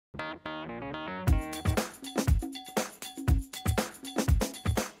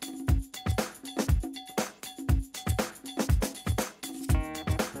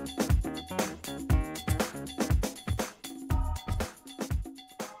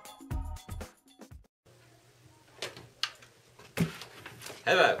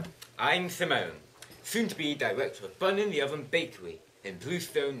Hello, I'm Thimone, soon to be director of Bun in the Oven Bakery in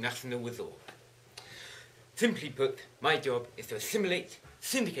Bluestone National Resort. Simply put, my job is to assimilate,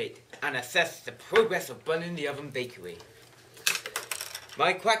 syndicate and assess the progress of Bun in the Oven Bakery.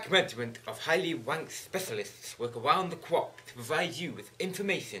 My crack regiment of highly ranked specialists work around the clock to provide you with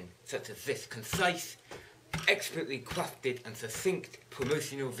information such as this concise, expertly crafted and succinct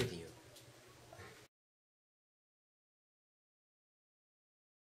promotional video.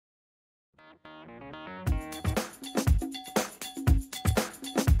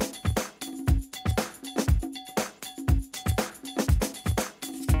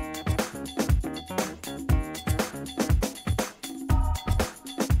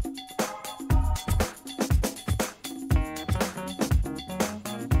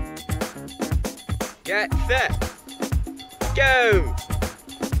 Get set, go!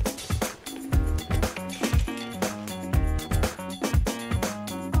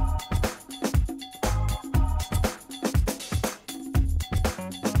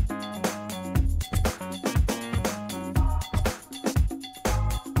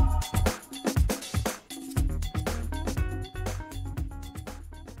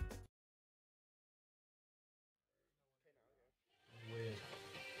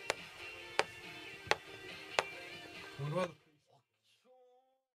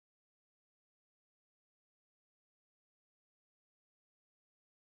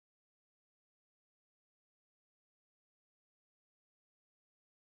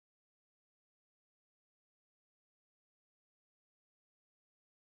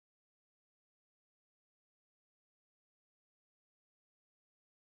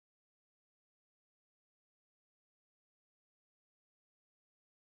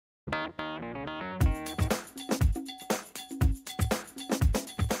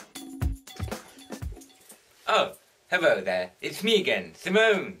 Oh, hello there. It's me again,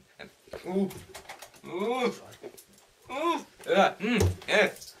 Simone.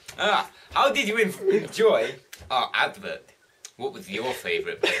 Yes. How did you enjoy our advert? What was your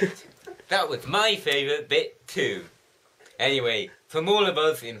favourite bit? That was my favourite bit too. Anyway, from all of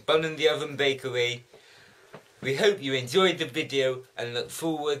us in Bun in the Oven Bakery, we hope you enjoyed the video and look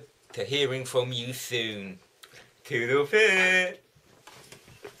forward to hearing from you soon. Toodle-pip!